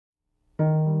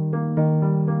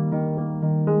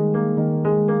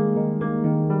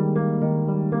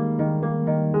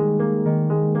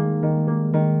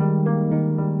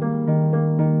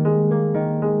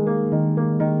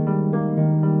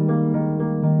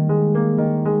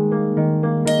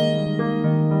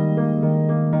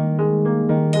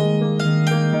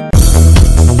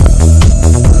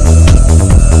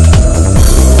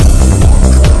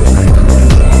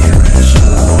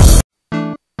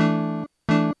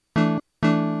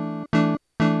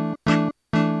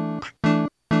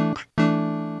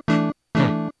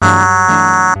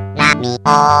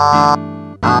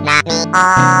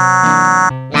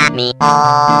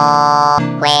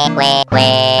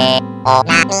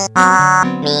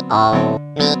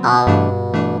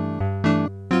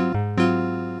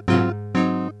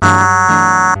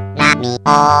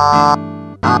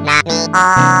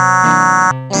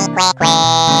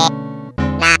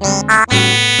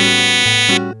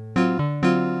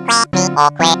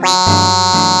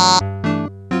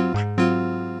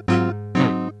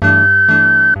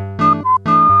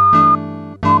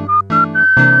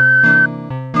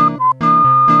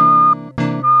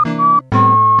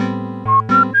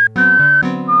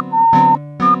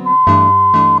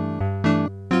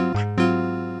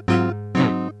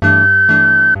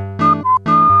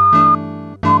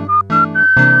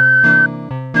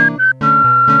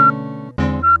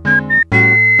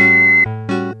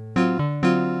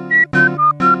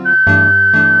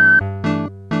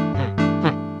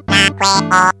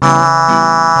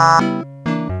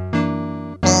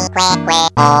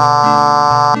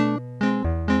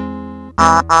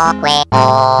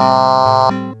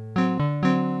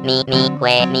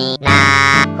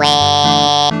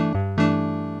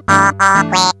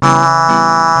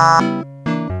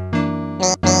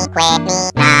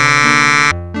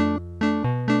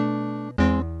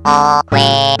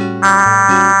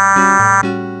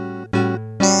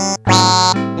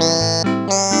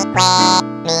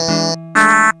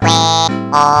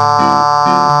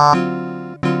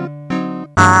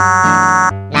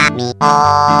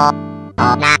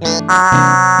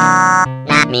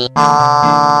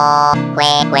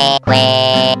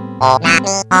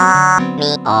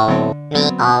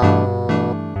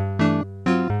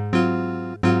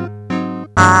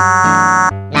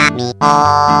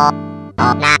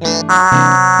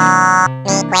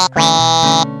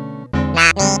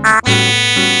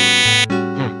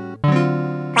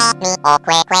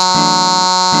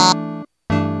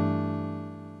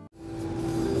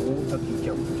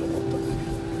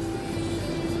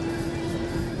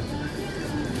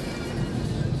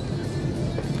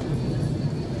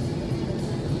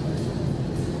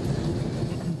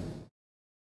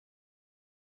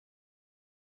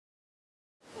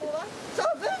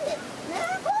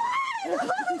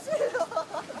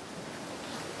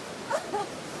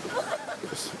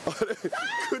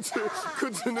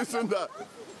靴盗んだ。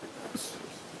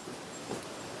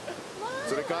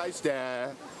それ返して。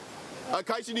あ、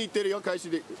返しに行ってるよ、返し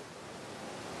に。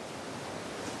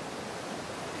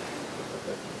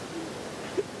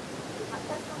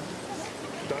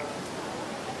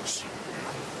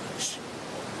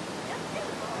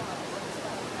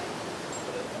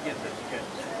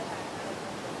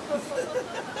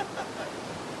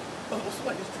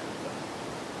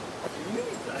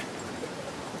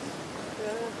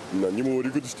何も悪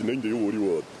いことしてないんだよ、俺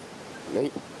は。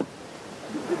何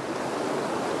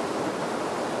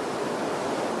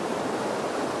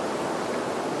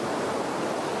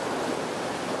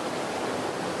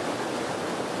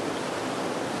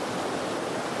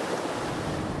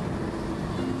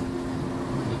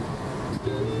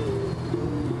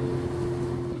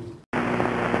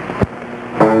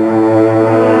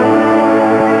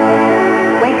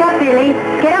Wake up, Billy.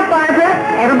 Get up, Barbara.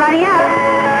 Everybody up.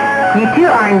 You too,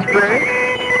 Orange Bird.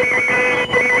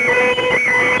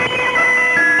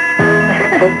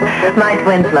 My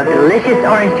twins love delicious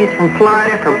orange juice from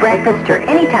Florida for breakfast or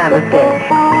any time of day.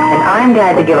 And I'm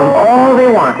glad to give them all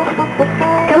they want.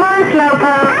 Come on,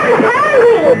 Slowpoke. I'm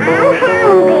hungry.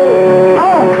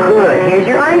 Oh, good. Here's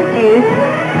your orange juice.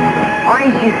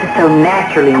 Orange juice is so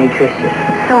naturally nutritious,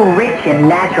 so rich in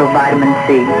natural vitamin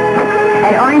C.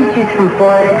 And orange juice from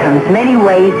Florida comes many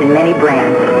ways and many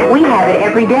brands. We have it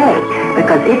every day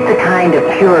because it's the kind of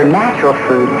pure natural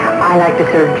food I like to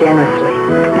serve generously.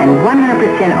 And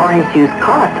 100% orange juice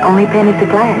costs only pennies a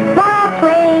glass. Ball,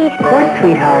 please. Of course,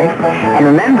 sweetheart. And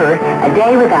remember, a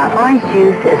day without orange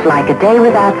juice is like a day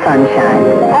without sunshine.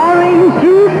 Orange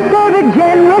juice, serve it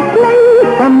generously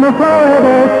from the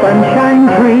Florida Sunshine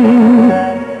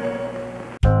Tree.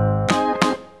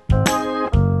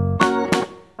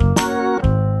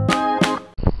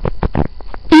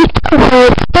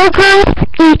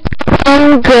 Eat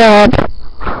and good.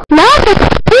 Now the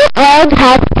Sweet Egg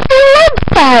has a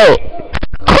website.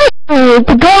 Click me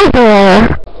to go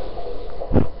there.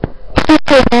 This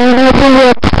is another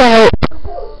website.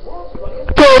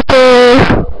 Go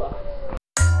there.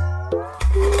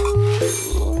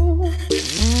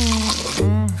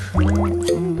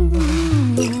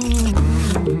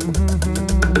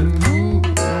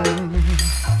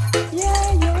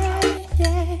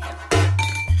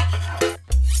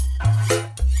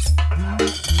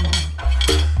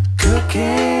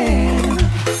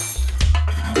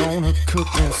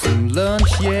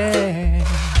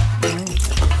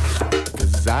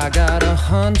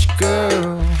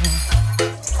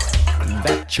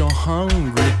 that you're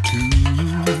hungry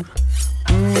too.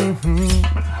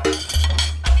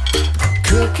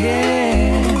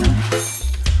 Cooking,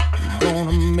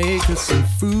 gonna make us some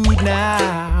food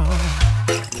now,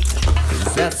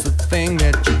 'cause that's the thing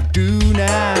that you do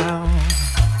now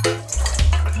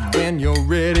when you're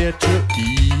ready to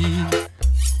eat.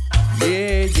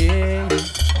 Yeah, yeah.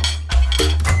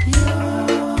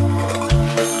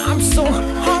 I'm so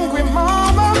hungry,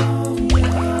 mama,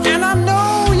 and I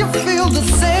know you feel the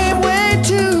same way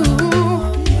too.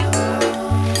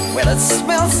 Well, it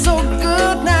smells so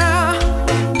good now,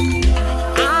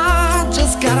 I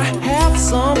just gotta have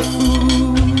some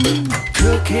food.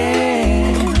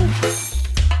 Cooking,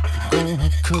 gonna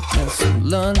cook me some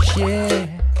lunch, yeah,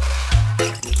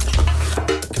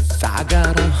 'cause I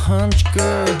got a hunch,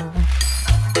 girl,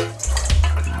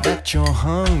 that you're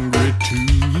hungry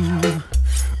too.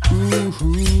 Ooh,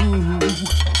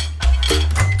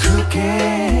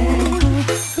 cooking,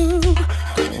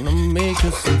 gonna make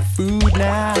us some food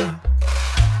now.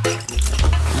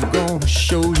 I'm gonna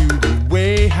show you the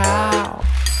way how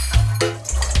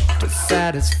to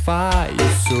satisfy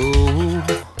your soul.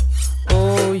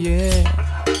 Oh yeah.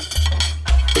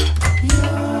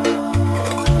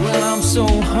 Well, I'm so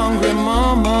hungry,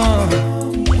 mama,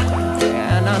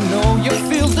 and I know you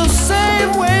feel the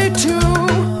same way too.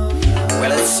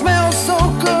 Well, it smells so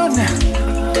good,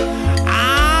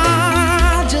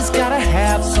 I just gotta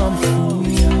have some food.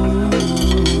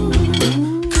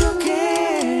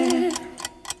 Cooking,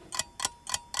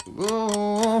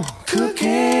 oh,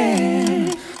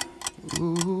 cooking,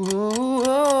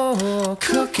 ooh,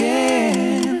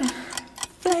 cooking,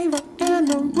 flavor and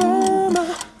aroma,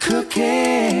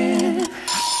 cooking,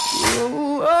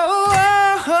 ooh,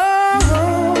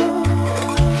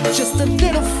 just a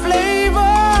little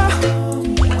flavor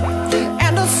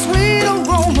and a sweet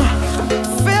aroma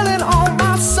filling all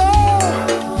my soul,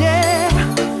 yeah.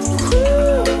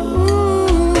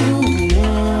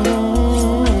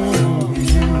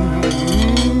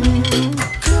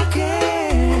 Cooking,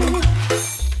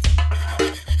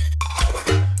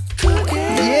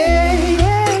 cooking,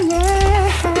 yeah, yeah,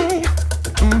 yeah.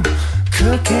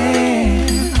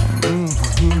 Cooking,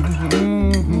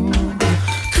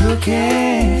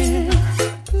 cooking.